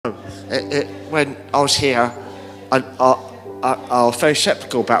when I was here, I was very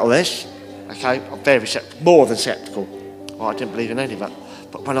sceptical about all this. Okay, I'm very sceptical, more than sceptical. Well, I didn't believe in any of it.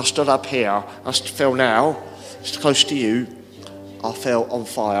 But when I stood up here, I feel now, it's close to you, I feel on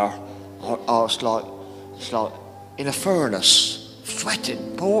fire. I was like, it's like in a furnace,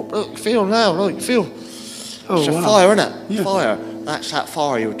 sweating. Look, feel now, look, feel. It's a fire, isn't it? Yeah. Fire. That's that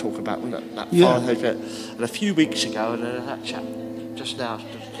fire you were talking about, wasn't it? That fire. And a few weeks ago, and that chap just now,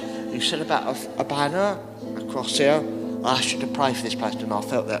 you said about a banner across here. I asked you to pray for this place, and I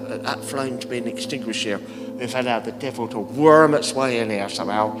felt that flame's been extinguished here. We've had the devil to worm its way in here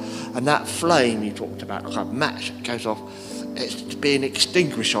somehow, and that flame you talked about, like a match that goes off, it's being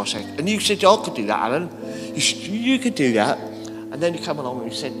extinguished, I said. And you said, I could do that, Alan. You could do that. And then you come along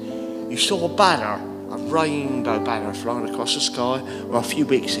and you said, you saw a banner, a rainbow banner flying across the sky. Well, a few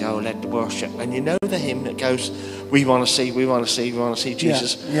weeks ago I led the worship, and you know the hymn that goes, we want to see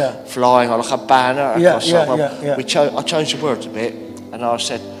Jesus flying on like a banner across the sky. I changed the words a bit, and I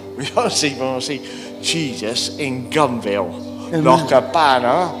said, we want to see Jesus in Gunville. Amen. Like a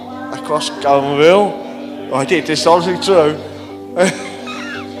banner across Gunville. I did, this is honestly true.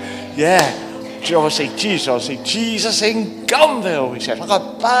 Yeah. I want to see Jesus in Gunville, he said, like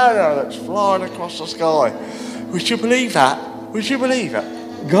a banner that's flying across the sky. Would you believe that? Would you believe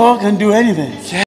it? God can do anything. Yeah.